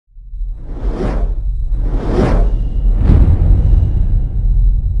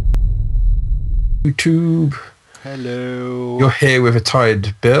YouTube. Hello. You're here with a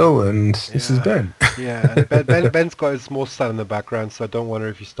tired Bill, and this is Ben. Yeah, and Ben's got his small son in the background, so don't wonder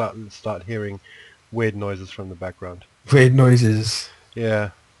if you start hearing weird noises from the background. Weird noises. Yeah.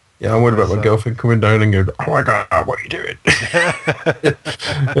 Yeah, I'm worried about my girlfriend coming down and going, "Oh my God, what are you doing?"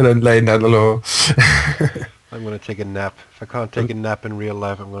 and then laying down the law. I'm gonna take a nap. If I can't take a nap in real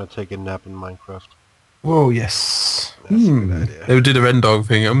life, I'm gonna take a nap in Minecraft. Whoa, yes. That's a good idea. They would do the Ren dog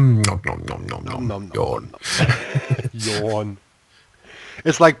thing. Nom nom nom nom Nom, nom, nom, yawn. Yawn.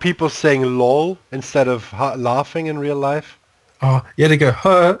 It's like people saying "lol" instead of laughing in real life. Oh, yeah, they go,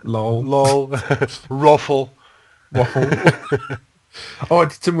 huh, lol. Lol. Ruffle. Waffle. Oh, I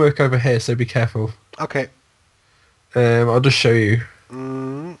did some work over here, so be careful. Okay. I'll just show you.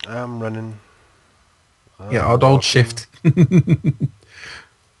 I'm running. Yeah, I'll hold shift.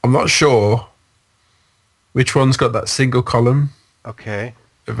 I'm not sure which one's got that single column Okay.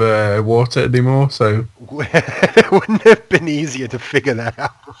 of water anymore, so... Wouldn't it have been easier to figure that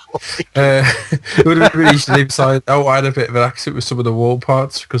out before? It would have been really easy to leave aside. Oh, I had a bit of an accident with some of the wall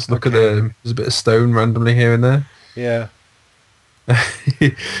parts, because look at there's a bit of stone randomly here and there. Yeah.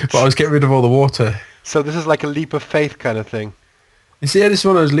 But I was getting rid of all the water. So this is like a leap of faith kind of thing. You see, yeah, this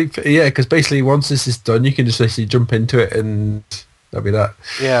one was leap. Yeah, because basically once this is done, you can just basically jump into it, and that'll be that.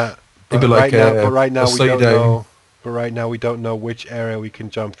 Yeah. It'd be like but right now we don't down. know. But right now we don't know which area we can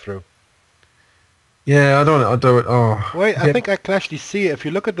jump through. Yeah, I don't. Oh. Wait, Yeah. I think I can actually see it. If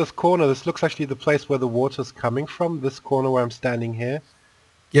you look at this corner, this looks actually the place where the water's coming from. This corner where I'm standing here.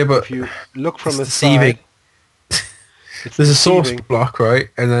 Yeah, but If you look from the deceiving. side, it's There's a source deceiving. block, right?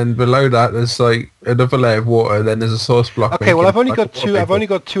 And then below that, there's like another layer of water. And then there's a source block. Okay, well I've only making got like two. I've only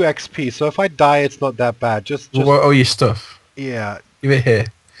got 2 XP. So if I die, it's not that bad. Just Well, all your stuff. yeah, Give it here.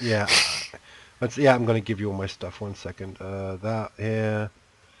 yeah. Yeah, I'm gonna give you all my stuff. 1 second. That here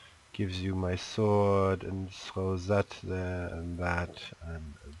gives you my sword, and throws that there, and that,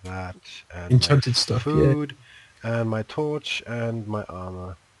 and that, and Enchanted my stuff, yeah. food, and my torch, and my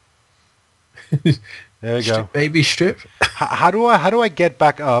armor. There we go. Baby strip. How do I get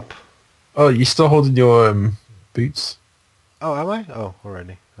back up? Oh, you're still holding your boots. Oh, am I? Oh,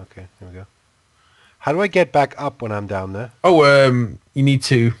 already. Okay, here we go. How do I get back up when I'm down there? Oh, you need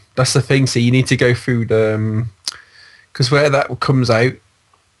to. That's the thing. So you need to go through the, because where that comes out.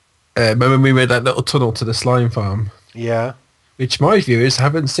 Remember we made that little tunnel to the slime farm, Yeah. which my viewers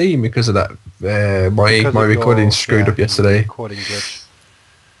haven't seen because of that. My recording screwed up yesterday. Recording glitch.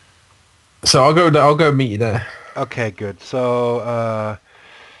 So I'll go meet you there. Okay, good. So,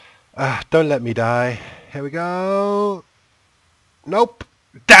 don't let me die. Here we go. Nope.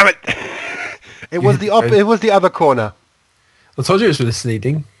 Damn it! It was it was the other corner. I told you it was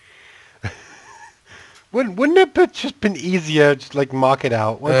misleading. Wouldn't it have just been easier, just like mark it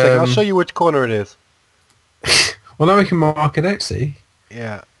out? 1 second, I'll show you which corner it is. Well, now we can mark it out. See,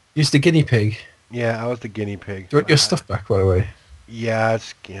 Yeah. use the guinea pig. Yeah, I was the guinea pig. Do you want your stuff back, by the way? Yeah,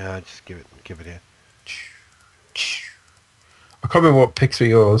 just give it here. I can't remember what picks were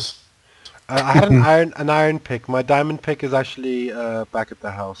yours. I had an iron pick. My diamond pick is actually back at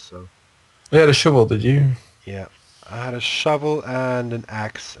the house. So You had a shovel, did you? yeah, I had a shovel and an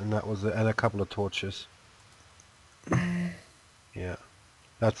axe, and that was and a couple of torches. Yeah,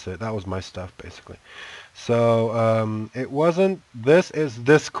 that's it. That was my stuff basically. So it wasn't. This is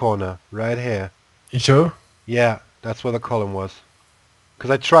this corner right here. You sure? Yeah, that's where the column was.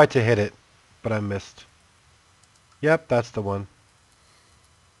 Because I tried to hit it, but I missed. Yep, that's the one.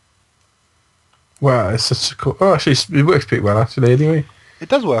 Wow, it's such a cool... Oh, actually, it works pretty well, actually, anyway. It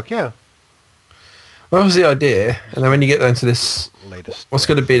does work, yeah. Well, that was the idea. And then when you get down to this... Latest. What's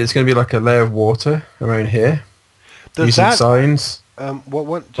going to be? There's going to be like a layer of water around here. Does using that signs.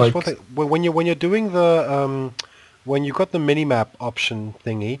 just like- one thing. When you're doing the when you got the minimap option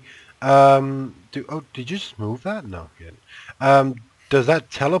thingy, did you just move that? No, you didn't. Does that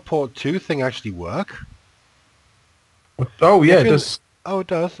teleport to thing actually work? Oh, yeah, If it you're- does. Oh, it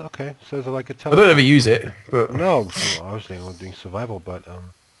does. Okay, so it's like a I teleport. don't ever use it, but... No, obviously I'm doing survival, but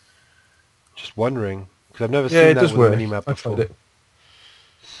just wondering because I've never Yeah, seen it that does with work. a minimap I before. tried it.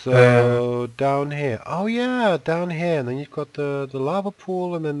 So down here. Oh yeah, down here, and then you've got the lava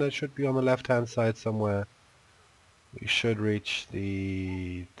pool, and then that should be on the left-hand side somewhere. We should reach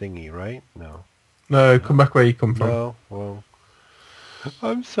the thingy, right? No. No, come back where you come from. No. Well,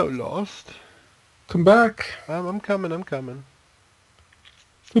 I'm so lost. Come back. I'm coming. I'm coming.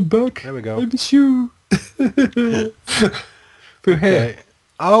 Come back. There we go. I miss you. Through here. Okay.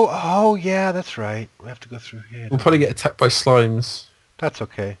 Oh yeah, that's right. We have to go through here. We'll probably get attacked by slimes. That's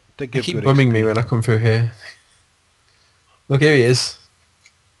okay. They They give keep good bumming me XP. when I come through here. Look, here he is.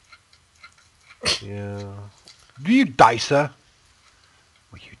 Yeah. Do you die, sir?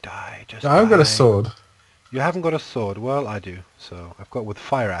 Will you die? Just I've got a die. sword. You haven't got a sword. Well, I do. So I've got with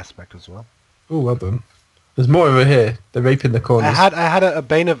fire aspect as well. Oh, well done. There's more over here. They're raping the corners. I had a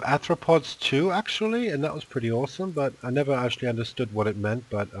Bane of Arthropods too, actually, and that was pretty awesome. But I never actually understood what it meant.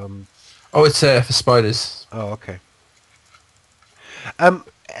 But Oh, it's for spiders. oh, okay.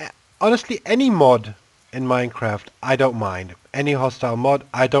 Honestly, any mod in Minecraft, I don't mind. Any hostile mod,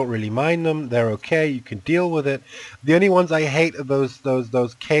 I don't really mind them. They're okay. You can deal with it. The only ones I hate are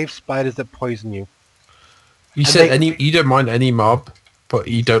those cave spiders that poison you. You And said you don't mind any mob, but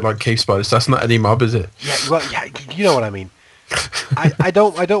you don't like cave spiders. That's not any mob, is it? Yeah, well, yeah, you know what I mean. I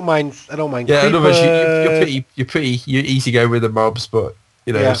don't mind Yeah, in other words, creeper. you're easy going with the mobs, but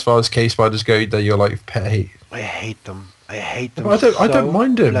you know, Yeah. as far as cave spiders go, they're your like pet hate. I hate them. I hate them. But I don't so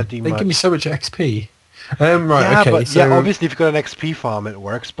mind them. bloody They give me much. so much XP. Right, Yeah, okay. but So yeah, obviously if you've got an XP farm, it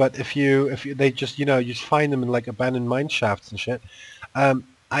works. But if you they just you just find them in like abandoned mine shafts and shit.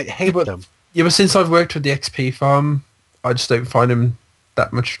 I hate them. yeah, but since I've worked with the XP farm, I just don't find them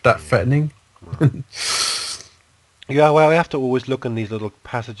that threatening. Yeah, well, I have to always look in these little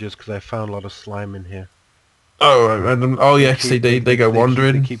passages because I found a lot of slime in here. Oh, right, and yeah, 'cause they go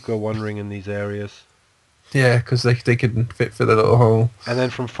wandering. They keep go wandering in these areas. Yeah, because they can fit for the little hole. And then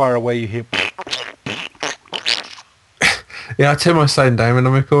from far away you hear. Yeah, I turn my sound down when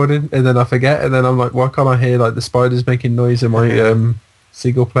I'm recording, and then I forget, and then I'm like, why can't I hear like the spiders making noise in my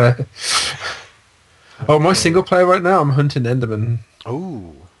single player? Oh, my single player right now, I'm hunting Enderman.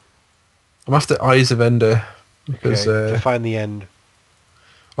 Ooh. I'm after Eyes of Ender because Okay, to find the end.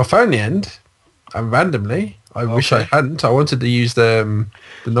 I found the end, and randomly, I wish I Okay. hadn't. I wanted to use the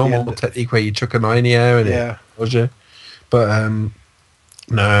normal end. technique where you chuck an eye in the air and Yeah. it tells you, but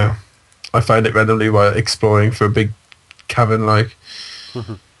no, I found it randomly while exploring for a big cavern like.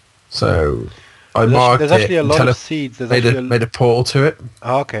 So I marked There's it actually a and lot of seeds. There's made actually made a portal to it.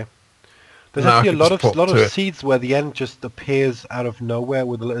 Oh, okay. There's No, I actually a could lot just of pop to it. seeds where the end just appears out of nowhere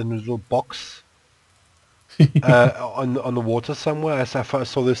with in a little box on the water somewhere. I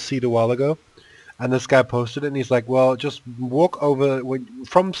saw this seed a while ago, and this guy posted it, and he's like, "Well, just walk over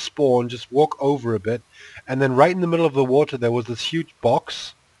from spawn, just walk over a bit, and then right in the middle of the water there was this huge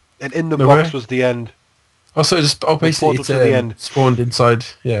box, and in the No box way. was the end, Also, basically portal it's to the end. spawned inside.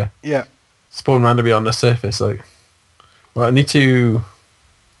 Yeah, Yeah, spawned randomly on the surface. Like, well, I need to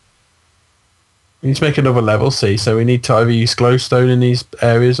make another level. See, so we need to either use glowstone in these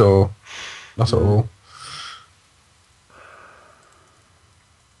areas or not at all.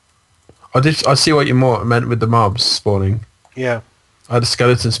 I see what you meant with the mobs spawning. yeah. I had a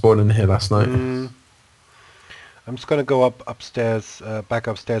skeleton spawn in here last night. I'm just gonna go upstairs, back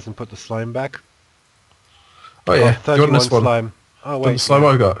upstairs, and put the slime back. Oh yeah, do you want 31 this one? slime. Oh Do you want wait, the slime yeah.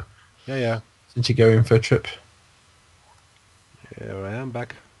 I got? Yeah. Since you're going for a trip. Here I am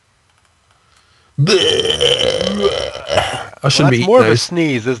back. I Well, shouldn't be that's eating more of a those.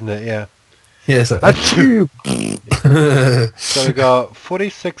 sneeze, isn't it? Yeah. Yeah, it's like, Achoo! achoo. So we got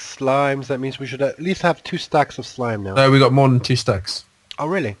 46 slimes. That means we should at least have 2 stacks of slime now. No, we got more than 2 stacks. Oh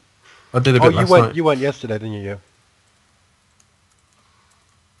really? I did a Oh, bit last night. you went yesterday, didn't you? Yeah.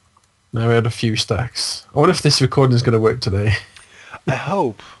 No, we had a few stacks. I wonder if this recording is going to work today. I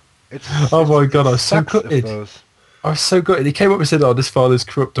hope. It's. Oh my god, I was so sucks if gutted. those- I was so gutted. He came up and said, "Oh, this file is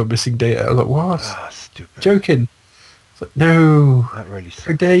corrupt or missing data." I was like, "What?" Ah, stupid. Joking. I was like, "No, That really how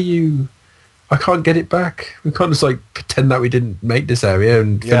sucks. dare you? I can't get it back. We can't just like pretend that we didn't make this area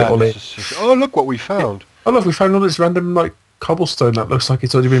and fill it all in." it's just- oh look what we found. Oh look, we found all this random like cobblestone that looks like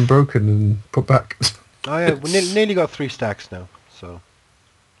it's already been broken and put back. Oh yeah, we nearly got 3 stacks now. So.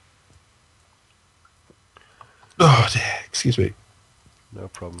 Oh dear, excuse me. No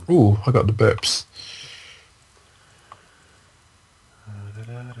problem. Ooh, I got the burps.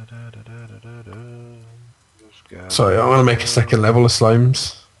 Sorry, I want to make a second level of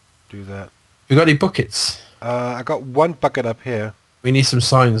slimes. Do that. We got any buckets? I got 1 bucket up here. We need some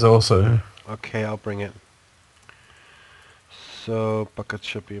signs also. Okay, I'll bring it. So buckets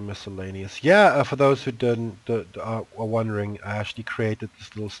should be miscellaneous. Yeah, for those who are wondering, I actually created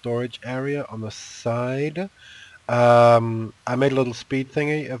this little storage area on the side. I made a little speed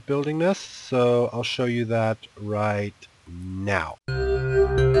thingy of building this, so I'll show you that right now.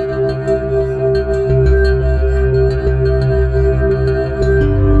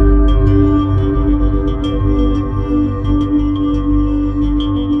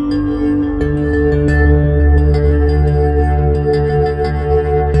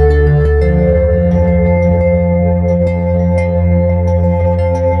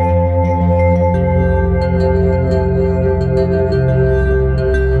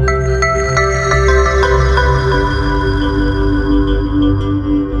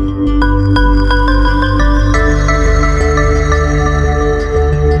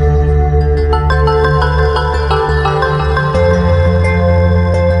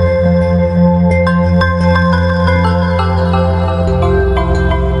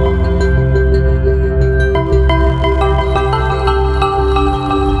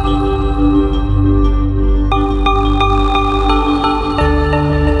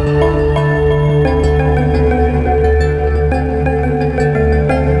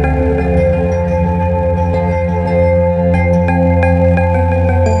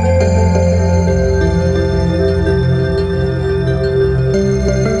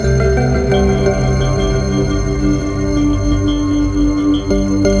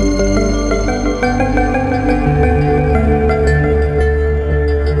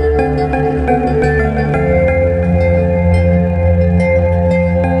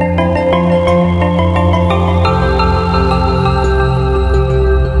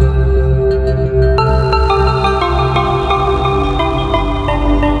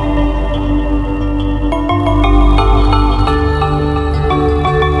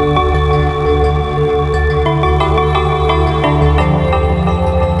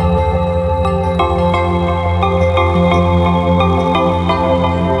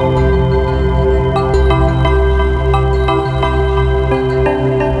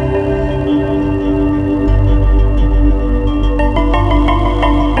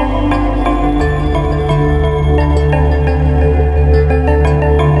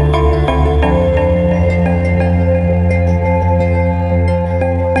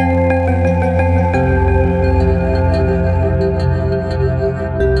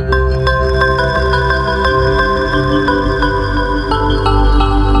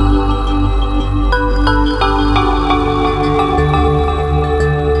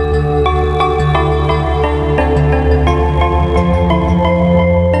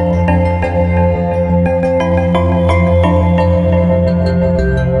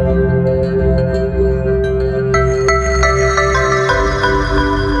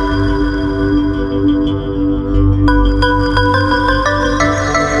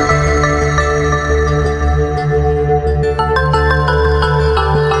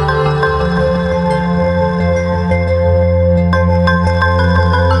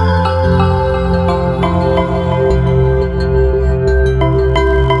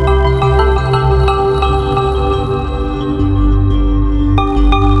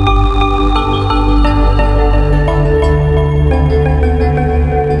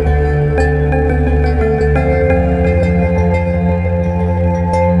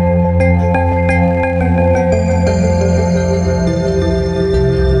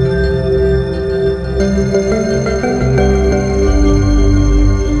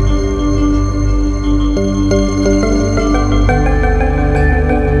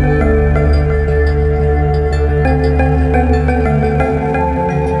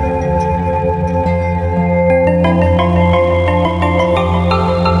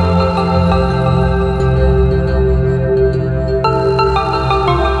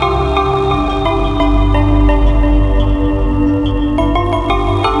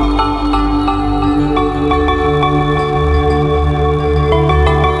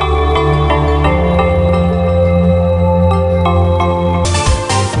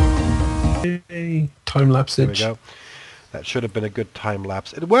 There we lapsage. go. That should have been a good time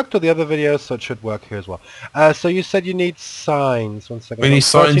lapse. It worked with the other videos, so it should work here as well. So you said you need signs. 1 second. We need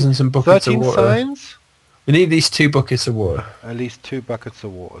signs and some buckets of 13 water. signs? We need these 2 buckets of water. At least 2 buckets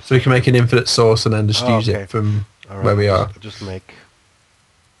of water. So we can make an infinite source and then just use okay. it from All right, where we are. Just make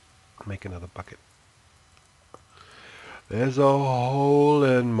another bucket. There's a hole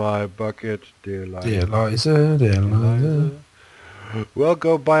in my bucket, dear Liza. Dear Liza, dear Liza. Well,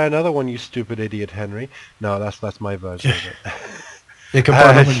 go buy another one, you stupid idiot, Henry. No, that's my version of it. You can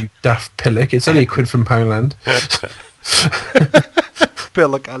buy another one, you daft pillock. It's only £1 from Poundland.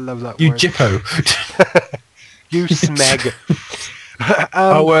 Pillock, I love that You word. jippo. You smeg.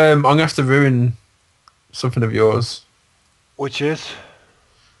 I'm going to have to ruin something of yours. Which is?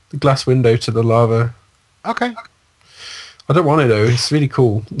 The glass window to the lava. Okay. I don't want it though. It's really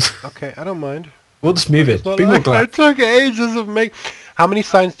cool. Okay, I don't mind. We'll just move it. Bring more glass. It took ages of make. How many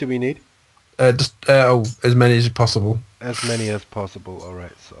signs do we need? Just as many as possible. As many as possible. All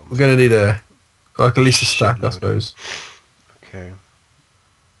right. So We're going to need at least a stack, I suppose. Okay.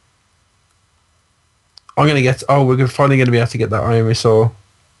 I'm going to get. We're finally going to be able to get that iron we saw.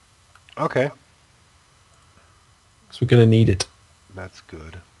 Okay. So we're going to need it. That's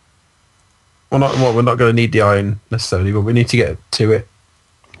good. We're not going to need the iron necessarily, but we need to get to it.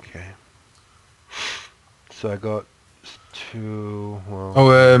 Okay. So I got 2.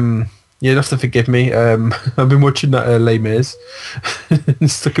 Well, you'll have to forgive me. I've been watching that Les Mis.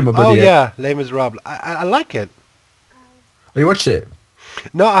 It's stuck in my body. oh yeah, Les Miserables. I like it. Oh, you watched it?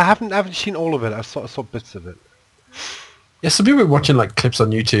 No, I haven't seen all of it. I saw bits of it. Yeah, some people are watching like clips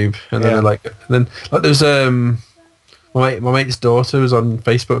on YouTube, and then Yeah. then there's my mate's daughter was on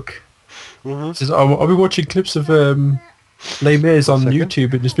Facebook. Mm-hmm. Says, I've been watching clips of Les Mis on Second.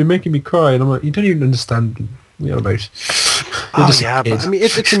 YouTube, and it's been making me cry. And I'm like, you don't even understand what you're about. You're Oh just a yeah, kid. but I mean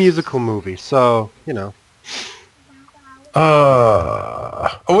it's a musical movie, so you know.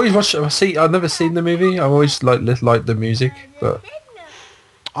 I always watch. I've never seen the movie. I've always liked the music, but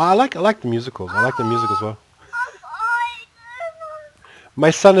I like the musicals. I like the music as well. My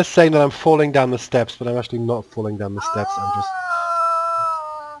son is saying that I'm falling down the steps, but I'm actually not falling down the steps. I'm just...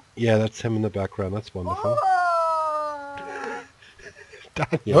 Yeah, that's him in the background. That's wonderful.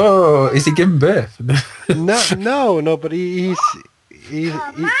 Daniel. oh, is he giving birth? No, but he's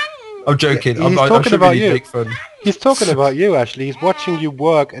I'm joking. He's I'm talking sure about really you. make fun. He's talking about you, actually. He's watching you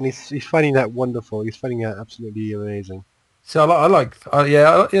work, and he's finding that wonderful. He's finding that absolutely amazing. So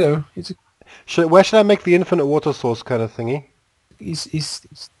Where should I make the infinite water source kind of thingy? he's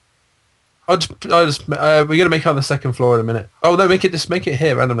we're gonna make it on the second floor in a minute. Oh no, make it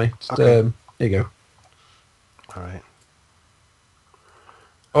here randomly. Just, Okay. there you go. All right.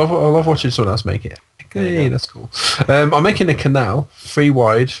 I love watching someone else make it. Hey, Yeah. that's cool. I'm making a canal 3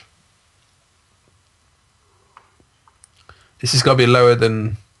 wide. This has got to be lower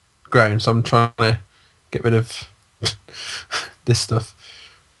than ground, so I'm trying to get rid of this stuff.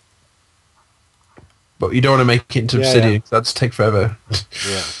 But you don't want to make it into obsidian. Yeah. That'd take forever.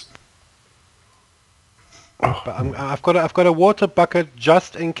 Yeah. But I've got a water bucket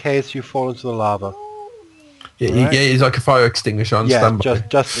just in case you fall into the lava. Yeah, Alright. it's like a fire extinguisher on Yeah, standby.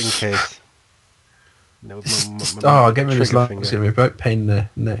 just in case. No, Get rid of this trigger lava. It's going to be about pain in the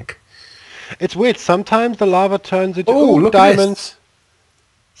neck. It's weird. Sometimes the lava turns into Look diamonds. at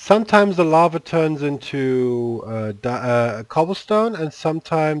Sometimes the lava turns into cobblestone, and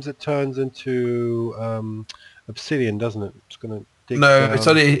sometimes it turns into obsidian, doesn't it? It's gonna dig this. No, down. it's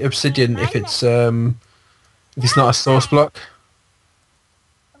only obsidian if it's not a source block.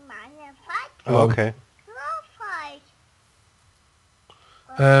 Oh, okay.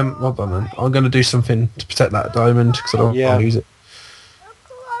 Hold on then. I'm going to do something to protect that diamond because I don't want Yeah. to lose it.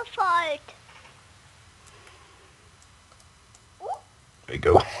 There you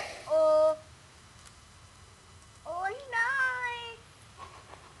go.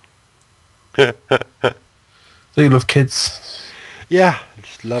 Do you love kids? Yeah,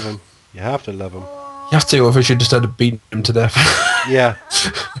 just love him. You have to love him. You have to, or if you just had to beat them to death. Yeah.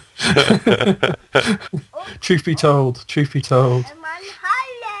 Truth be told.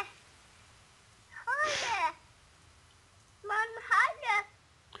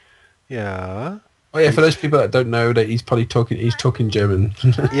 Yeah. Oh yeah, for those people that don't know, that he's talking German.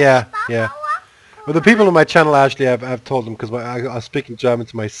 Yeah. Yeah. Well, the people on my channel actually, I've told them because I was speaking German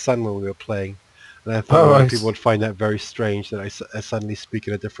to my son when we were playing, and I thought Oh, a lot of right. people would find that very strange that I suddenly speak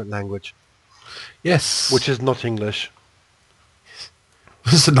in a different language, Yes. which is not English.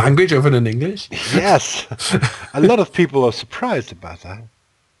 Is the language other than English? Yes. A lot of people are surprised about that.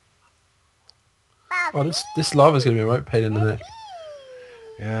 Oh, this lava's going to be a right pain in the neck.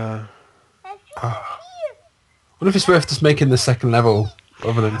 Yeah. What if it's worth just making the second level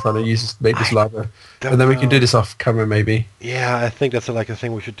other than trying to make this lava, and then we can do this off camera maybe. Yeah, I think that's like a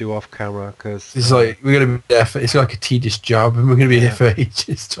thing we should do off camera because It's like we're gonna be there for, it's like a tedious job, and we're gonna be here for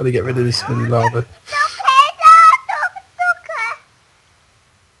ages trying to get rid of this funny lava.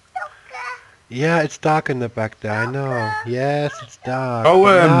 Yeah, it's dark in the back there. I know. Yes, it's dark. Oh,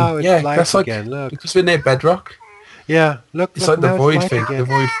 but now it's yeah, light that's like again. Look. because we're near bedrock. Yeah, look. It's Look, like the now void it's light thing. again. The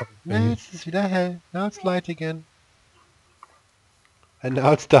void No, thing. it's now it's light again. And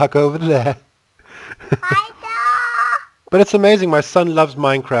now it's dark over there. But it's amazing. My son loves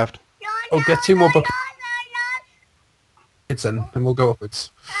Minecraft. Oh, get 2 more buckets then, and we'll go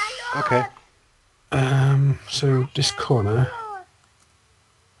upwards. Okay. So this corner.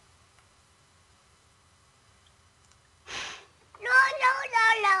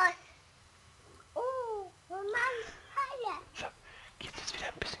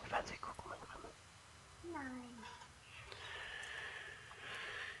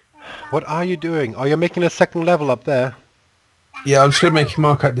 What are you doing? Oh, you're making a second level up there. Yeah, I'm just gonna make a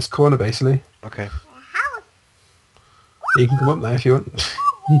mark out this corner basically. Okay. You can come up there if you want.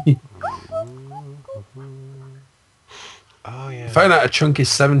 Oh yeah. Found out a chunk is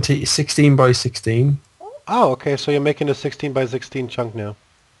 16 by 16. Oh, okay. So you're making a 16 by 16 chunk now.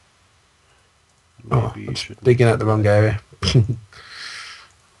 Oh, Maybe I'm you should digging out the wrong area.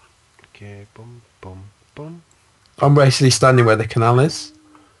 Okay. Boom, boom, boom. I'm basically standing where the canal is.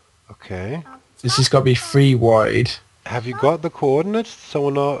 Okay. This has got to be 3 wide. Have you got the coordinates so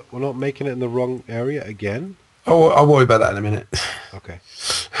we're not making it in the wrong area again? Oh, I'll worry about that in a minute. Okay.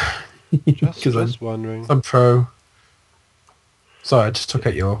 Because Just wondering. I'm pro. Sorry, I just took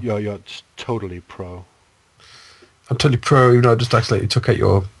out your... You're totally pro. I'm totally pro, even though I just accidentally took out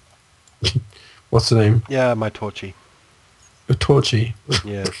your... What's the name? Yeah, my torchy. Your torchy.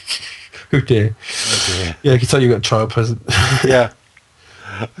 Yeah. Oh dear. Oh dear. Yeah, I can tell you got a child present. Yeah.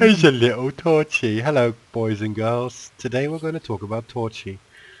 Here's a little torchy. Hello, boys and girls. Today we're going to talk about torchy.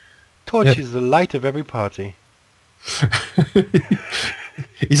 Torchy is the light of every party.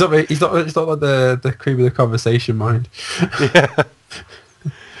 He's not like the cream of the conversation, mind. Yeah.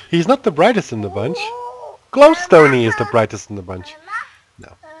 He's not the brightest in the bunch. Glowstoney is the brightest in the bunch.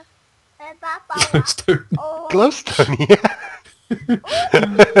 No. Glowstoney, yeah.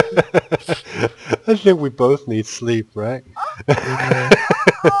 I think we both need sleep, right?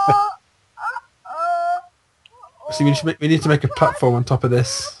 See, we need to make a platform on top of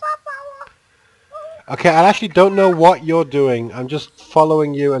this. Okay, I actually don't know what you're doing. I'm just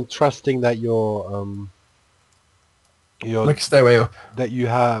following you and trusting that Make a stairway up. that you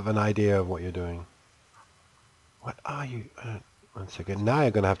have an idea of what you're doing. What are you? One second. Now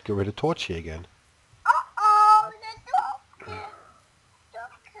you're gonna have to get rid of Torchy again.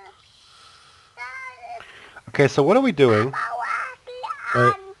 Okay, so what are we doing?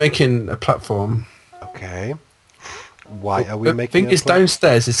 Making a platform. Okay. Why are we I making? think it's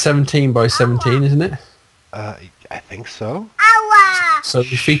downstairs. It's 17 by 17, isn't it? I think so. So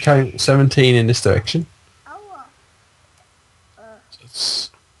if we count 17 in this direction.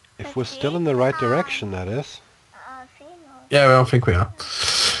 So If we're still in the right direction, that is. yeah, well, I think we are.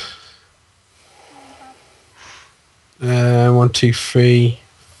 1, 2, 3,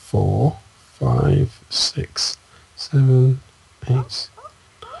 4, 5, 6, 7, 8,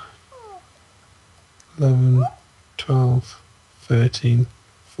 11, 12, 13,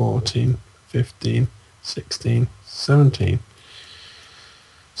 14, 15, 16, 17.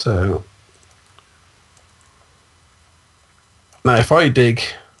 So now if I dig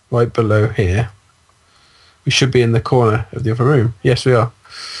right below here, we should be in the corner of the other room. Yes, we are.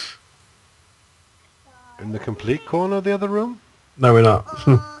 In the complete corner of the other room? No, we're not.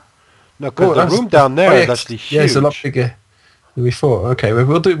 No, because the room down there is actually huge. Yeah, it's a lot bigger than we thought. Okay, well,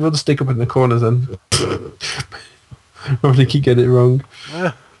 we'll just dig up in the corners then. Probably keep getting it wrong.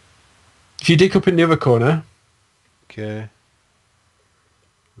 Ah. If you dig up in the other corner... Okay.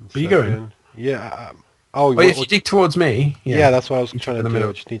 Where you going? Yeah. If you dig towards me... Yeah, that's what I was trying to do. middle.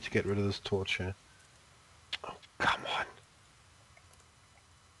 I just need to get rid of this torch here. Oh, come on.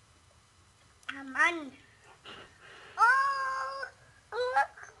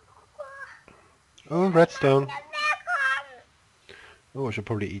 Oh, redstone. Oh, I should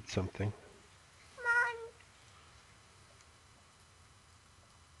probably eat something.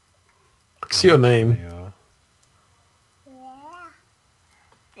 See your name. There you are.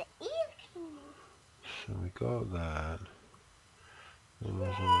 So we got that. And we're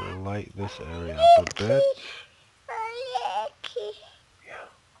going to light this area up a bit. Yeah.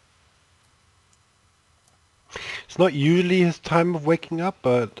 It's not usually his time of waking up,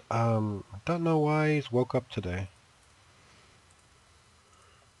 but Don't know why he's woke up today.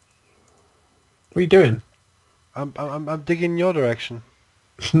 What are you doing? I'm digging in your direction.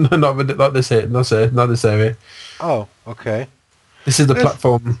 No, not this here. Not this area. Oh, okay. This is the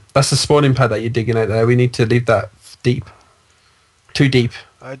platform. That's the spawning pad that you're digging out there. We need to leave that deep. Too deep.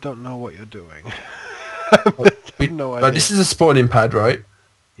 I don't know what you're doing. No idea. This is a spawning pad, right?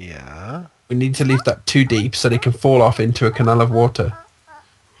 Yeah. We need to leave that too deep so they can fall off into a canal of water.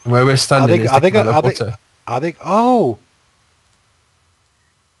 And where we're standing is the canal of water. Oh!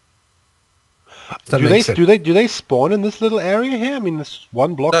 Do they spawn in this little area here? I mean, this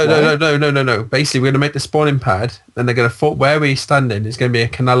one block. No. Basically, we're going to make the spawning pad, and they're going to fall where we're standing. Is going to be a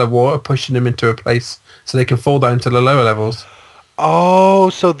canal of water pushing them into a place so they can fall down to the lower levels. Oh,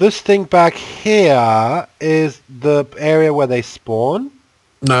 so this thing back here is the area where they spawn?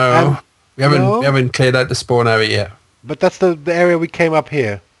 No, we haven't cleared out the spawn area yet. But that's the area we came up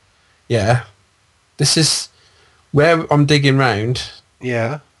here. Yeah, this is where I'm digging round.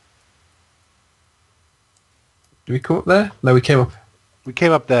 Yeah. Did we come up there? No, we came up. We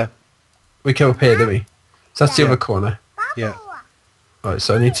came up there. We came up here, didn't we? So that's the other corner. Yeah. Right,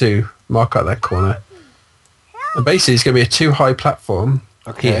 so I need to mark out that corner. And basically, it's going to be a too high platform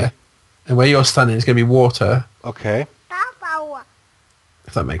here. And where you're standing is going to be water. Okay.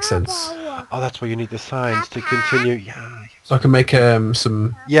 If that makes sense. Oh, that's where you need the signs to continue. Yeah. So I can make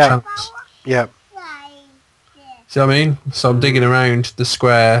some channels. Yeah. See what I mean? So I'm digging around the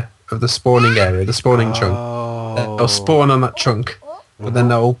square of the spawning area, the spawning chunk. They'll spawn on that chunk, but then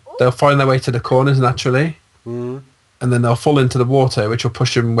they'll find their way to the corners naturally, and then they'll fall into the water, which will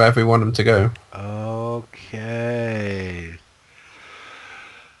push them wherever we want them to go. Okay.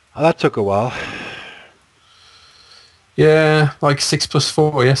 Oh, that took a while. Yeah, like 6 +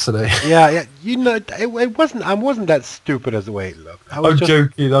 4 yesterday. Yeah. You know, it wasn't. I wasn't that stupid as the way it looked. I'm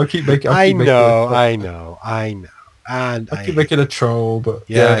joking. I'll keep making. I know. And I keep making a troll, but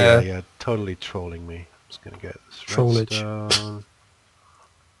yeah, totally trolling me. I'm just gonna get this trollage redstone,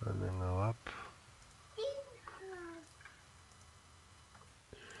 and then go up.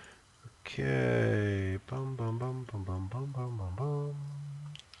 Okay, bum bum bum bum bum bum bum bum bum.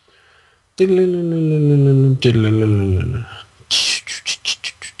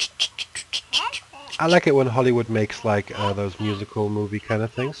 I like it when Hollywood makes like those musical movie kind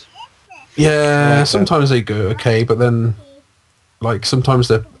of things. Yeah, like sometimes they go okay, but then like sometimes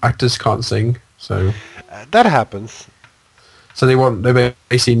the actors can't sing, so that happens. So they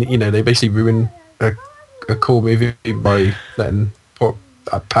basically ruin a cool movie by letting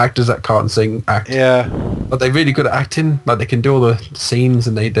actors that can't sing act. Yeah, but they're really good at acting. Like they can do all the scenes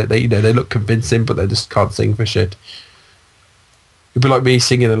and they they look convincing, but they just can't sing for shit. It'd be like me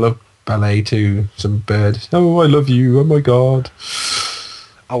singing a love ballet to some bird. Oh, I love you. Oh my god.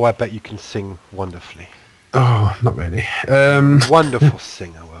 Oh, I bet you can sing wonderfully. Oh, not really. Wonderful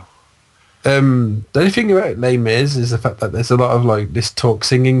singer, well. The only thing about Les Mis is the fact that there's a lot of like this talk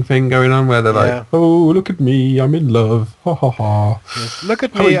singing thing going on where they're like, oh, look at me, I'm in love. Ha ha ha. Yes, look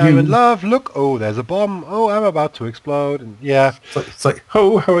at me, I'm in love. Look, oh, there's a bomb. Oh, I'm about to explode. And yeah. It's like,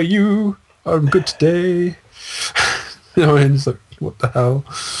 oh, how are you? I'm good today. You know, and it's like, what the hell?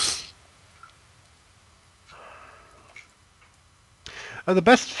 The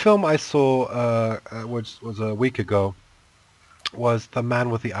best film I saw, which was a week ago, was The Man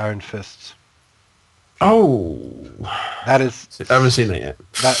with the Iron Fists. Oh, that is. I haven't seen it yet.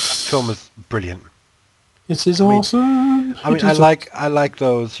 That film is brilliant. It is awesome. I like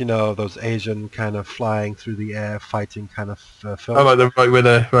those, those Asian kind of flying through the air, fighting kind of films. I like the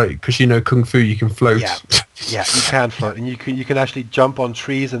because kung fu you can float. Yeah, yeah, you can float, and you can actually jump on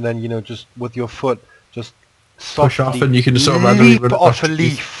trees, and then just with your foot just push off, and you can sort of leap off a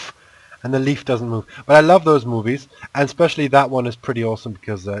leaf, and the leaf doesn't move. But I love those movies, and especially that one is pretty awesome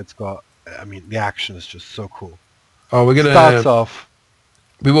because it's got. I mean, the action is just so cool. Oh, we're gonna starts off.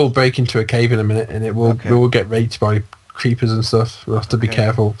 We will break into a cave in a minute, and we will get raped by creepers and stuff. We'll have to be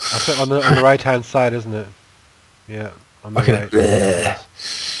careful. That's it, on the right hand side, isn't it? Yeah. On the right.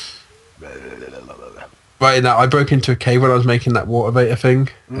 Right now, I broke into a cave when I was making that water vator thing,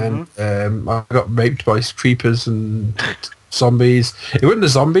 and I got raped by creepers and zombies. It wasn't the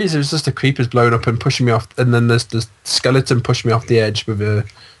zombies; it was just the creepers blowing up and pushing me off, and then there's the skeleton pushing me off the edge with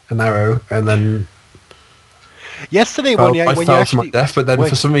an arrow, and then. Yesterday, I fell to my death, but then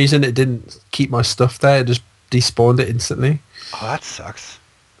for some reason it didn't keep my stuff there. It just despawned it instantly. Oh, that sucks.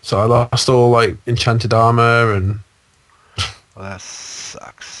 So I lost all like enchanted armor and. Oh, that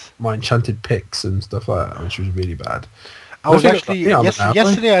sucks. My enchanted picks and stuff like that, which was really bad. I was actually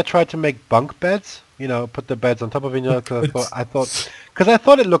yesterday. I tried to make bunk beds, you know, put the beds on top of it. You know, because I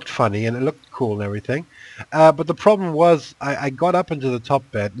thought it looked funny and it looked cool and everything. But the problem was, I got up into the top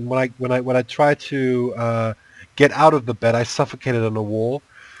bed, and when I tried to get out of the bed, I suffocated on the wall.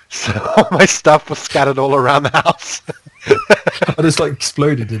 So my stuff was scattered all around the house. I just like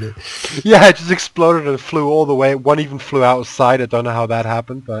exploded, did it? Yeah, it just exploded and flew all the way. One even flew outside. I don't know how that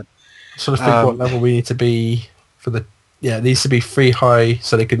happened, but I'm trying to think what level we need to be for the. Yeah, it needs to be 3 high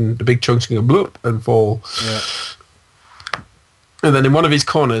so the big chunks can go bloop and fall. yeah. And then in one of these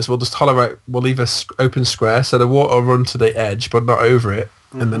corners, we'll just hollow out. We'll leave a open square so the water will run to the edge, but not over it.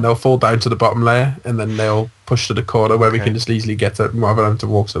 And then they'll fall down to the bottom layer, and then they'll push to the corner where we can just easily get to rather than to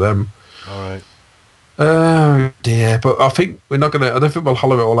walk to them. All right. Oh dear, but I think we're not gonna. I don't think we'll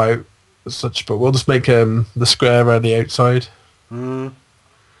hollow it all out as such, but we'll just make the square around the outside. Mm.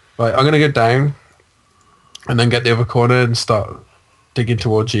 Right, I'm gonna go down, and then get the other corner and start digging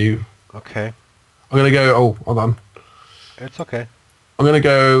towards you. Okay. I'm gonna go. Oh, hold on. It's okay. I'm gonna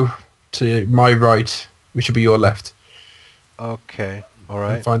go to my right, which should be your left. Okay. All And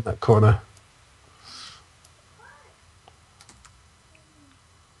right. find that corner.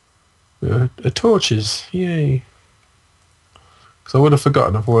 Torches, yay! Because I would have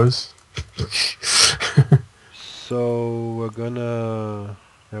forgotten otherwise. So we're gonna.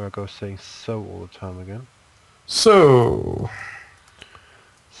 There I go saying so all the time again. So,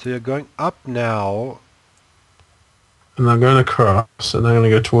 So you're going up now. and I'm going across, and I'm going to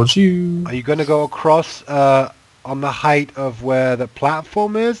go towards you. Are you going to go across on the height of where the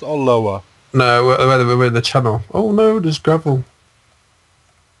platform is, or lower? No, we're in the channel. Oh no, there's gravel.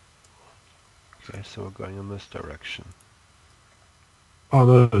 Okay, so we're going in this direction. Oh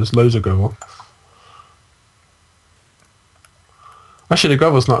no, there's loads of gravel. Actually, the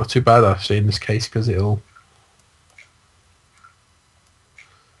gravel's not too bad actually in this case because it'll.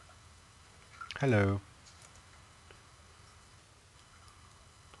 Hello.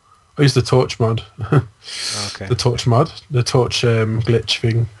 I use the torch mod. Okay. The torch mod, the torch glitch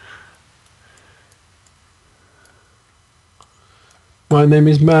thing. My name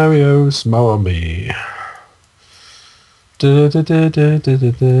is Mario. Smile on me. Da, da, da, da, da,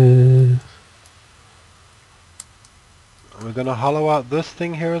 da, da. We're going to hollow out this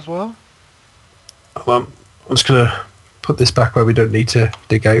thing here as well? Hold on. I'm just gonna put this back where we don't need to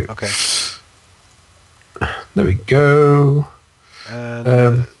dig out. Okay. There we go.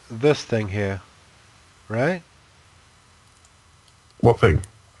 And this thing here, right? What thing?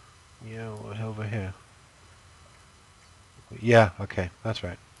 Yeah, over here. Yeah, okay, that's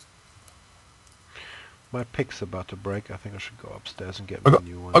right. My pick's about to break. I think I should go upstairs and get me a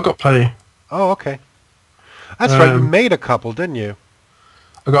new one. I got plenty. Oh, okay. That's right, you made a couple, didn't you?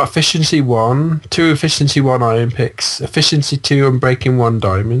 I got efficiency 1, 2 efficiency 1 iron picks, efficiency 2 on breaking 1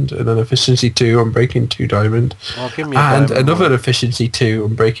 diamond, and then efficiency 2 on breaking 2 diamond, Oh, give me a and diamond another one. efficiency 2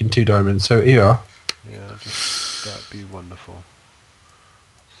 on breaking 2 diamonds. So here, Yeah, just, that'd be wonderful.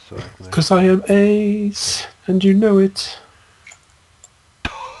 So because I am ace, and you know it.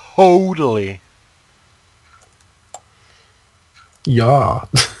 totally. Yeah.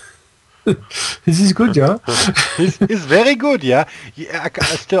 This is good, yeah. He's very good, yeah. Yeah,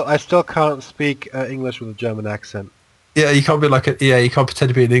 I still can't speak English with a German accent. Yeah, you can't be like you can't pretend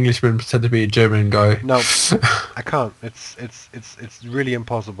to be an Englishman, pretend to be a German guy. No, I can't. It's really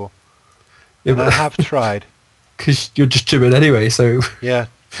impossible. Yeah, And I have tried. Because you're just German anyway, so Yeah.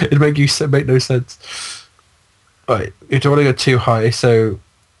 it'd make no sense. Right, you don't want to go too high, so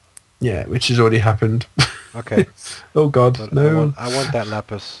yeah, which has already happened. Okay. Oh God, But no. I want that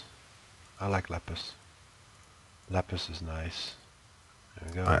lapis. I like lapis. Lapis is nice. There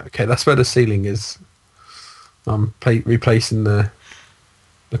we go. Right, okay, that's where the ceiling is. I'm replacing the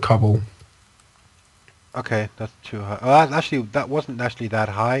cobble. Okay, that's too high. Oh, actually, that wasn't actually that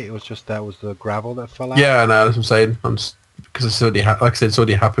high. It was just that was the gravel that fell out. Yeah, I know, that's what I'm saying. I'm just because it's already like I said, it's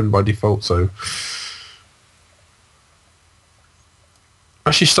already happened by default. So I'm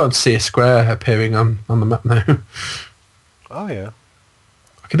actually starting to see a square appearing on the map now. Oh yeah.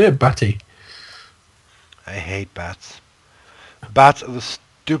 I can hear Batty. I hate bats. Bats are the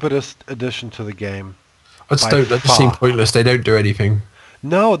stupidest addition to the game. I just By don't. They just seem far. pointless. They don't do anything.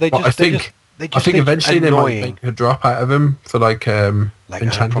 No, they But just. I think eventually they might make a drop out of them for like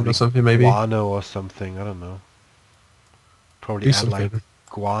enchantment probably or something maybe. guano or something. I don't know. Probably Do add like something.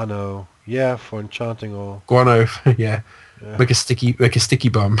 guano. Yeah, for enchanting or. Guano, yeah. Yeah. Make a sticky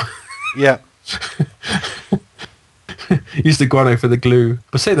bomb. Yeah. Use the guano for the glue.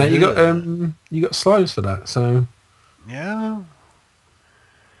 But saying that, you got Yeah. you got slimes for that, so Yeah.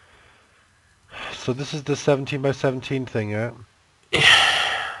 So this is the 17 by 17 thing, yeah?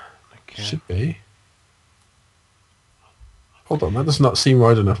 Okay. should be. Hold on, that does not seem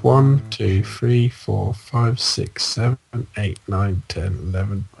wide enough. 1, 2, 3, 4, 5, 6, 7, 8, 9, 10,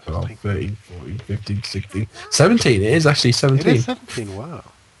 11, 12, 13, 14, 15, 16, 17. It is actually 17. It is 17, wow.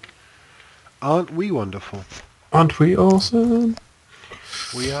 Aren't we wonderful? Aren't we awesome?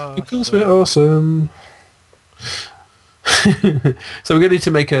 We are. Because we're awesome. So we're going to need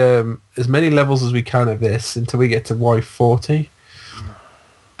to make as many levels as we can of this until we get to Y40.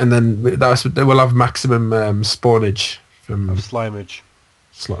 And then we'll have maximum spawnage. Of slimage.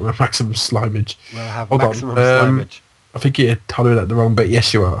 Maximum slimage. We'll have Hold maximum on. slimage. I think you're tunneling at the wrong bit.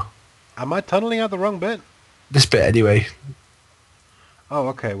 Yes, you are. Am I tunneling out the wrong bit? This bit anyway. Oh,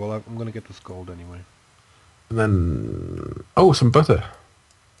 okay. Well, I'm going to get this gold anyway. And then... Oh, some butter.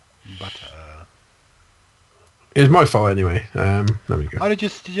 Butter. It was my fault anyway. There we go. Oh, did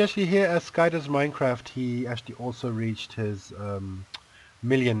you actually hear Sky Does Minecraft, he actually also reached his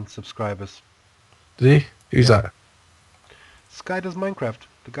 1,000,000 subscribers. Did he? Who's that? Sky Does Minecraft,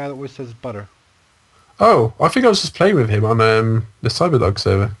 the guy that always says butter. Oh, I think I was just playing with him on the Cyberdog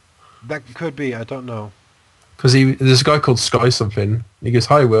server. That could be, I don't know. Because there's a guy called Sky something. He goes,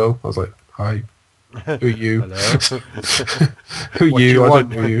 "Hi, Will." I was like, "Hi." Who are you? Hello. Who are What you? do you I want?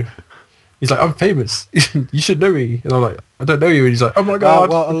 don't know you. He's like, "I'm famous. You should know me." And I'm like, "I don't know you." And he's like, "Oh my god."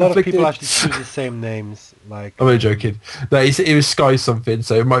 Well, a lot of conflicted." people actually choose the same names. Like, I'm only joking. No, it was Sky something,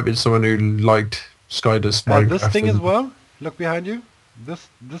 so it might have been someone who liked Sky Does Minecraft. this thing as well. Look behind you. This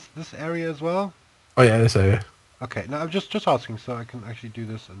area as well. Oh yeah, this area. Okay, now I'm just asking so I can actually do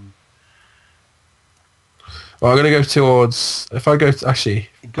this and Well, I'm gonna go towards. If I go to, actually,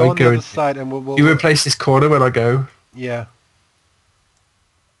 go on the other in, side and we'll you replace this corner when I go, yeah.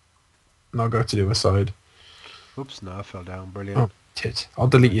 and I'll go to the other side. Oops, no, I fell down. Brilliant. Oh, tit. I'll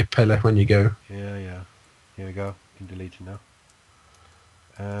delete your pillar when you go. Yeah. Here we go. You can delete it now.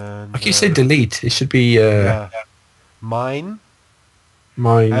 And I keep saying delete. It should be yeah. Mine.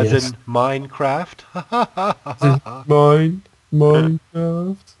 mine. As Yes. in Minecraft. Mine.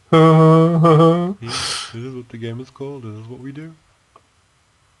 Minecraft. This is what the game is called. This is what we do.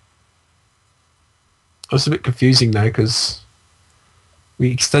 It's a bit confusing now because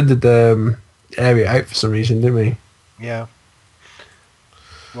we extended the area out for some reason, didn't we? Yeah.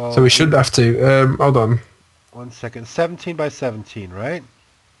 Well, So we should have to. Hold on. 1 second. 17 by 17, right?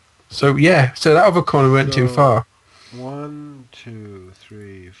 So yeah. So that other corner went too So- far. 1, 2,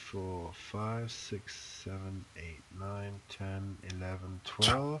 3, 4, 5, 6, 7, 8, 9, 10, 11,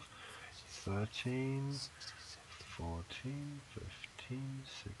 12, 13, 14, 15,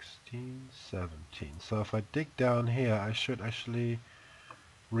 16, 17. So if I dig down here, I should actually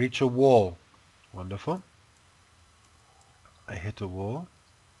reach a wall. Wonderful. I hit a wall.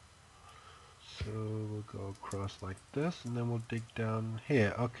 So we'll go across like this, and then we'll dig down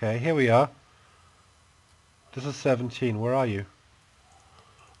here. Okay, here we are. This is 17. Where are you?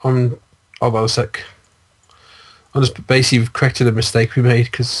 Hold on a sec. I'm just basically corrected a mistake we made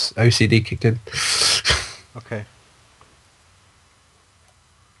because OCD kicked in. Okay.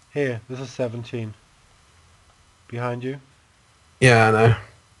 Here, this is 17. Behind you? Yeah, I know.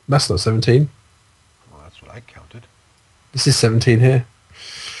 That's not 17. Well, that's what I counted. This is 17 here.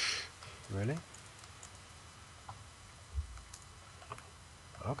 Really?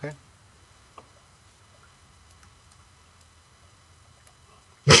 Okay.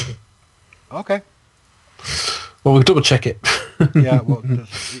 Okay. Well, we'll double check it. Yeah, well,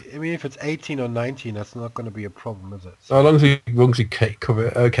 I mean, if it's 18 or 19, that's not going to be a problem, is it? So as long as we cover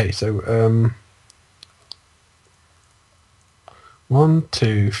it. Okay, so 1,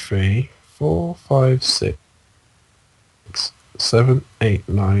 2, 3, 4, 5, 6, 7, 8,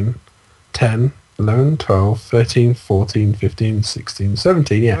 9, 10, 11, 12, 13, 14, 15, 16,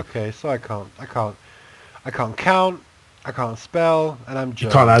 17. Yeah. Okay, so I can't count, I can't spell, and I'm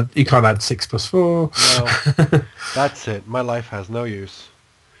just... You can't add 6 plus 4. No, that's it. My life has no use.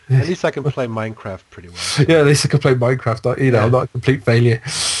 At least I can play Minecraft pretty well. Yeah, at least I can play Minecraft. You know, Yeah. I'm not a complete failure.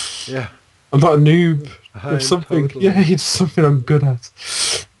 Yeah. I'm not a noob. I'm It's something. totally- Yeah, it's something I'm good at.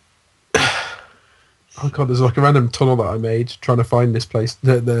 Oh god, there's like a random tunnel that I made trying to find this place.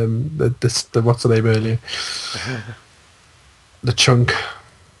 The what's the name earlier? The chunk.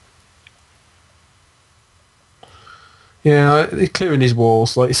 Yeah, clearing these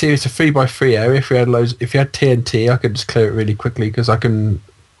walls. Like, see, it's a 3x3 area. If you had TNT, I could just clear it really quickly because I'm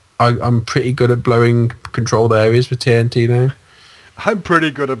pretty good at blowing controlled areas with TNT now. I'm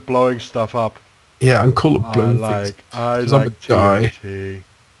pretty good at blowing stuff up. Yeah, I'm cool at blowing things. I 'Cause I'm a like guy. TNT.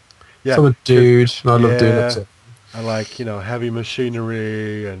 Yeah, I'm a dude, and I love doing yeah. that. I like, heavy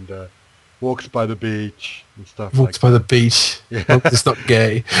machinery and walks by the beach and stuff Walks like by the that. beach. Yeah. It's not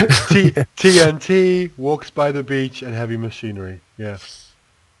gay. Yeah. TNT walks by the beach and heavy machinery. Yeah.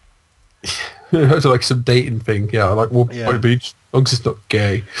 It's like some dating thing. Yeah, I like walk by the Yeah. beach. As long as it's not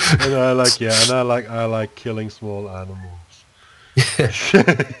gay. And I like killing small animals. Yeah,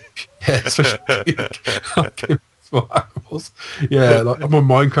 yeah, especially like small animals. Yeah, like I'm on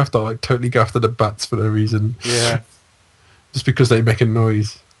Minecraft. I like totally go after the bats for no reason, Yeah. just because they make a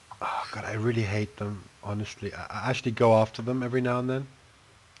noise. Oh god, I really hate them. Honestly, I actually go after them every now and then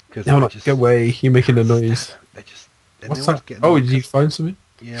because No, I like go just away. You're making a can't stand noise. them. They just and they What's always that? get Oh, annoyed did you 'cause- find something?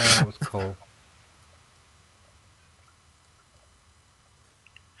 yeah, it was cool.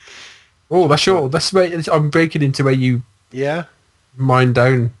 Oh, that's Just your. That's where I'm breaking into where you yeah. mine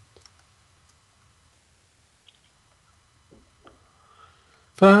down.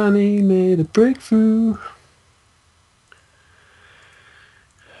 Finally made a breakthrough.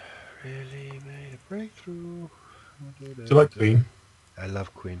 Really made a breakthrough. Do you like Queen? I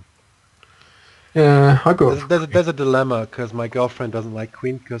love Queen. Yeah, I got. There's a dilemma because my girlfriend doesn't like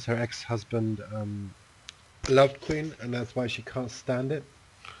Queen because her ex-husband loved Queen and that's why she can't stand it.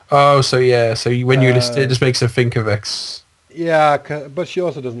 Oh, so yeah. So when you listen, it Uh, just makes her think of X. yeah, but she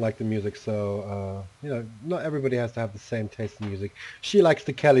also doesn't like the music, so you know, not everybody has to have the same taste in music. She likes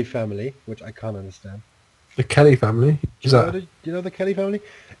the Kelly family, which I can't understand. The Kelly family. Is that? Do you know the Kelly family?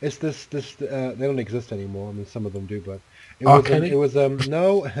 It's this they don't exist anymore. I mean, some of them do, but R. Kelly? it was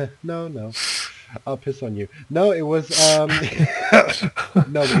no no. I'll piss on you. No, it was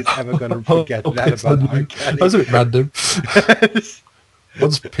nobody's ever gonna forget I'll that piss about on R. you. Kelly. That was a bit random. I'll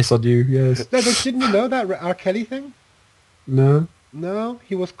just piss on you. Yes. No, but didn't you know that R. Kelly thing? No. No,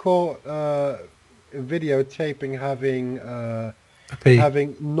 he was caught videotaping A pee.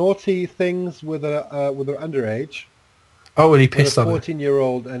 having naughty things with her underage, Oh, and he with a pissed on it.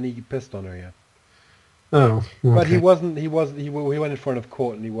 14-year-old, and he pissed on her. Yeah. Oh. But Okay. he went in front of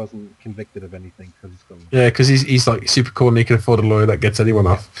court and he wasn't convicted of anything because he's got. Yeah, because he's like super cool and he can afford a lawyer that gets anyone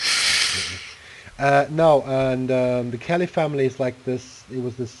off. No, and the Kelly family is like this. It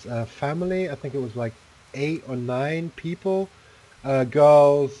was this family. I think it was like 8 or 9 people,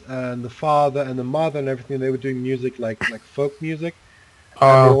 girls and the father and the mother and everything. They were doing music like folk music, and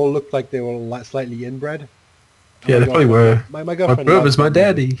they Oh, all looked like they were slightly inbred. And yeah, my they probably girlfriend were. my My girlfriend brother's loves my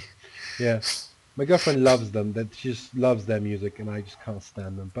that music. daddy. Yeah. My girlfriend loves them. That she just loves their music, and I just can't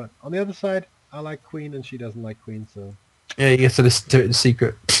stand them. But on the other side, I like Queen, and she doesn't like Queen. So Yeah, you get to listen to it in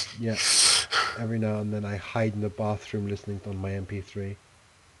secret. yeah, every now and then I hide in the bathroom listening on my MP3.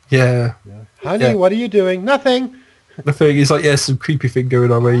 Yeah. Yeah, honey, Yeah. what are you doing? Nothing. The thing is like, yeah, some creepy thing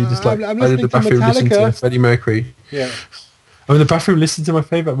going on where you just like I'm I in the listening to bathroom listen to Metallica. Freddie Mercury. Yeah. I'm in the bathroom listening to my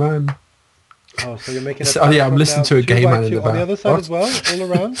favourite man. Oh, so you're making a Oh yeah, I'm platform listening now, to a 2 gay by man in 2 the on the bath. other side What? as well,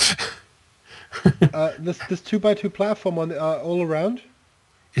 all around. This 2 by 2 platform on all around.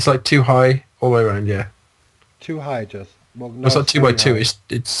 It's like too high all the way around, yeah. Too high, just. Well, no, It's not 2 by very 2, high.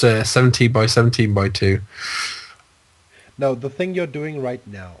 it's 17 by 17 by 2. No, the thing you're doing right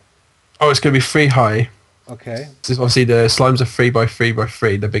now. Oh, it's going to be 3 high. Okay. So obviously the slimes are 3 by 3 by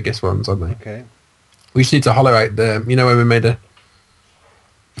 3, the biggest ones, aren't they? Okay. We just need to hollow out the, you know when we made a...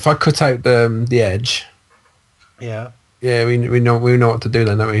 If I cut out the edge, Yeah. yeah, we know what to do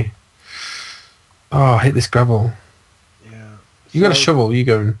then, don't we? Oh, I hate this gravel. Yeah. You got a So, shovel, you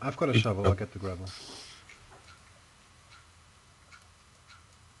go and... I've got a shovel. I'll get the gravel.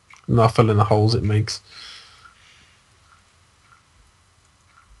 And I'll fill in the holes it makes.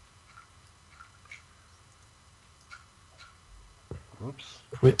 Oops.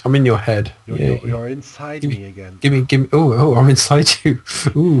 Wait, I'm in your head. Yeah. You're inside me again. Give me. Oh, I'm inside you.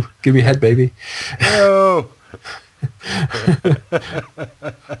 Ooh, give me a head, baby. Oh.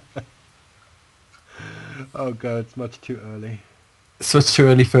 Oh god, it's much too early. So it's too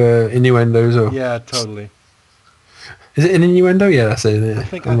early for innuendos, or Yeah, totally. is it an innuendo? Yeah, that's it. Isn't it? I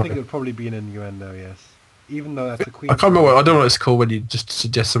think it would probably be an innuendo, yes. Even though that's a queen. I can't remember. I don't know what it's called when you just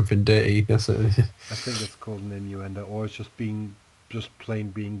suggest something dirty. That's it. I think it's called an innuendo, or it's just plain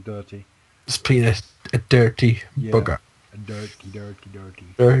being dirty. Just being a dirty Yeah. bugger. A dirty.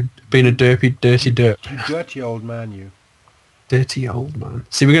 Being a dirty dirt. You dirty old man, you. Dirty old man.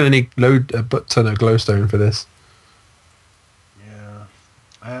 See, we're going to need a butt ton of glowstone for this. Yeah.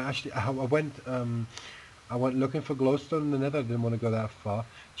 I went looking for glowstone in the nether. I didn't want to go that far.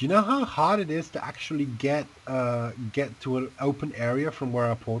 Do you know how hard it is to actually get to an open area from where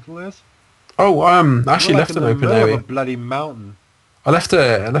our portal is? Oh, I actually We're left like an in the open middle area. of a bloody mountain. I left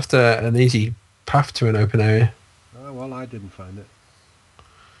an easy path to an open area. Oh, well, I didn't find it.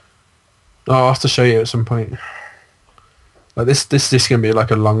 Oh, I'll have to show you at some point. Like this is gonna be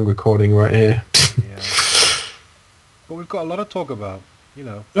like a long recording right here. Yeah. But we've got a lot to talk about, you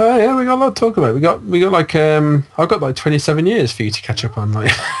know. Oh yeah, we got a lot to talk about. We got like I've got like 27 years for you to catch up on.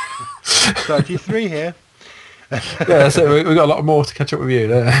 Like 33 here. yeah, so we got a lot more to catch up with you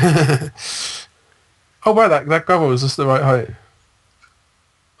there. Oh wow, that gravel was just the right height.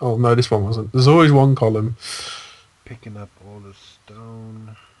 Oh no, this one wasn't. There's always one column. Picking up all the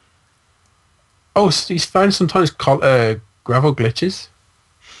stone. Oh, so he's found sometimes gravel glitches.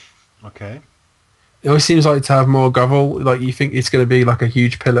 Okay. It always seems like to have more gravel, like you think it's going to be like a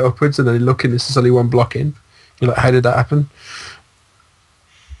huge pillar upwards, and then you look and there's only one block in. You're like, how did that happen?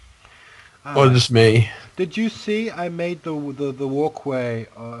 Or just me? Did you see I made the walkway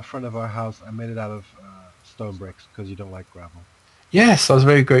in front of our house? I made it out of stone bricks because you don't like gravel. Yes, I was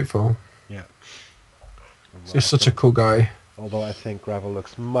very grateful. Yeah. You're such a cool guy. Although I think gravel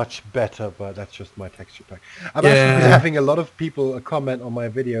looks much better, but that's just my texture pack. I'm actually having a lot of people comment on my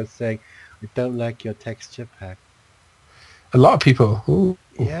videos saying, "I don't like your texture pack." A lot of people. Ooh.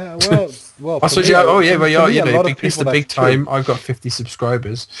 Yeah, well. That's what it's the big time. I've got 50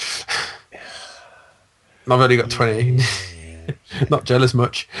 subscribers. And I've only got 20. Not jealous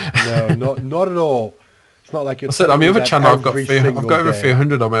much. No, not at all. It's not like you're. I said on my other channel, I've got over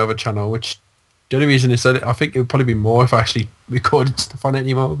 300 on my other channel, which the only reason is that I think it would probably be more if I actually recorded stuff on it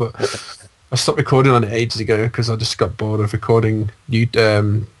anymore. But I stopped recording on it ages ago because I just got bored of recording new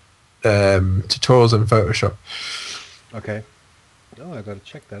tutorials in Photoshop. Okay. Oh, I got to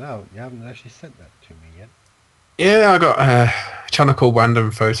check that out. You haven't actually sent that to me yet. Yeah, I got a channel called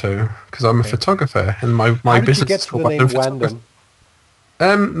Wandom Photo because I'm a photographer, and my business is called Wandom.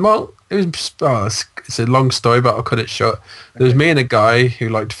 Well, it's a long story, but I'll cut it short. There was me and a guy who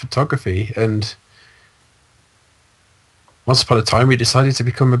liked photography, and once upon a time we decided to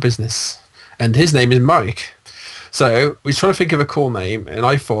become a business, and his name is Mike. So we trying to think of a cool name, and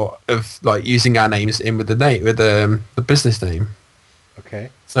I thought of like using our names in with the business name. Okay.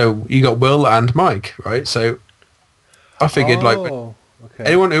 So you got Will and Mike, right? So I figured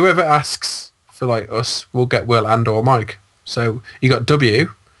whoever asks for like us will get Will and or Mike. So you got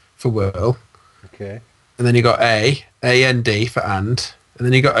W for Will. Okay. And then you got A-N-D for and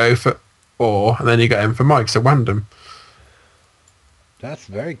then you got O for or, and then you got M for Mike. So Wandom. That's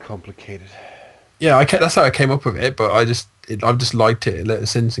very complicated. Yeah, that's how I came up with it, but I've just liked it ever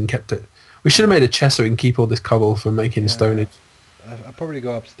since and kept it. We should have made a chest so we can keep all this cobble from making stonage. I'll probably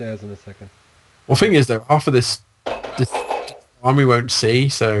go upstairs in a second. Well, thing is though, half of this farm we won't see,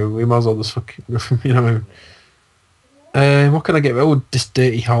 so we might as well just fucking, you know. What can I get? Oh, this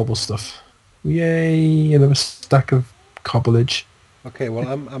dirty, horrible stuff. Yay! Another stack of cobblage. Okay, well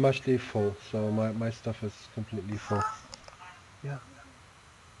I'm actually full, so my stuff is completely full. Yeah.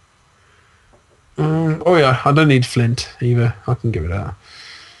 Oh yeah, I don't need flint either. I can give it out.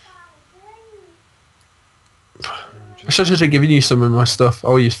 I should have given you some of my stuff.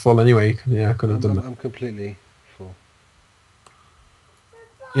 Oh, you're full anyway. Yeah, I could have done that. I'm completely full.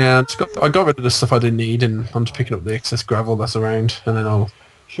 Yeah, I got rid of the stuff I didn't need, and I'm just picking up the excess gravel that's around, and then I'll...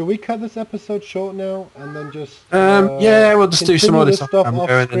 Should we cut this episode short now, and then just... yeah, we'll just do some other stuff off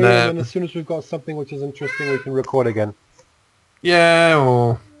screen, and then as soon as we've got something which is interesting, we can record again. Yeah,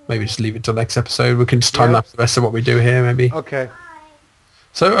 or maybe just leave it till next episode. We can just time-lapse the rest of what we do here, maybe. Okay.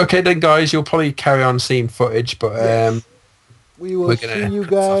 So, okay then, guys, you'll probably carry on seeing footage, but... we will see you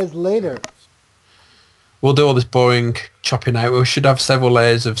guys later. We'll do all this boring chopping out. We should have several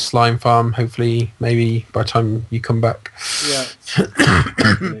layers of slime farm, hopefully, maybe by the time you come back. Yeah.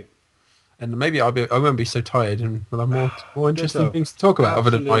 And maybe I won't be so tired, and we'll have more interesting things to talk about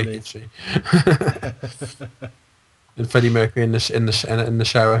other than my history. And Freddie Mercury in the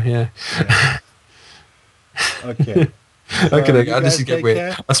shower, yeah. Okay. Okay, I'll just get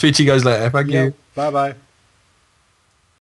weird. I'll speak to you guys later. Thank you. Bye bye.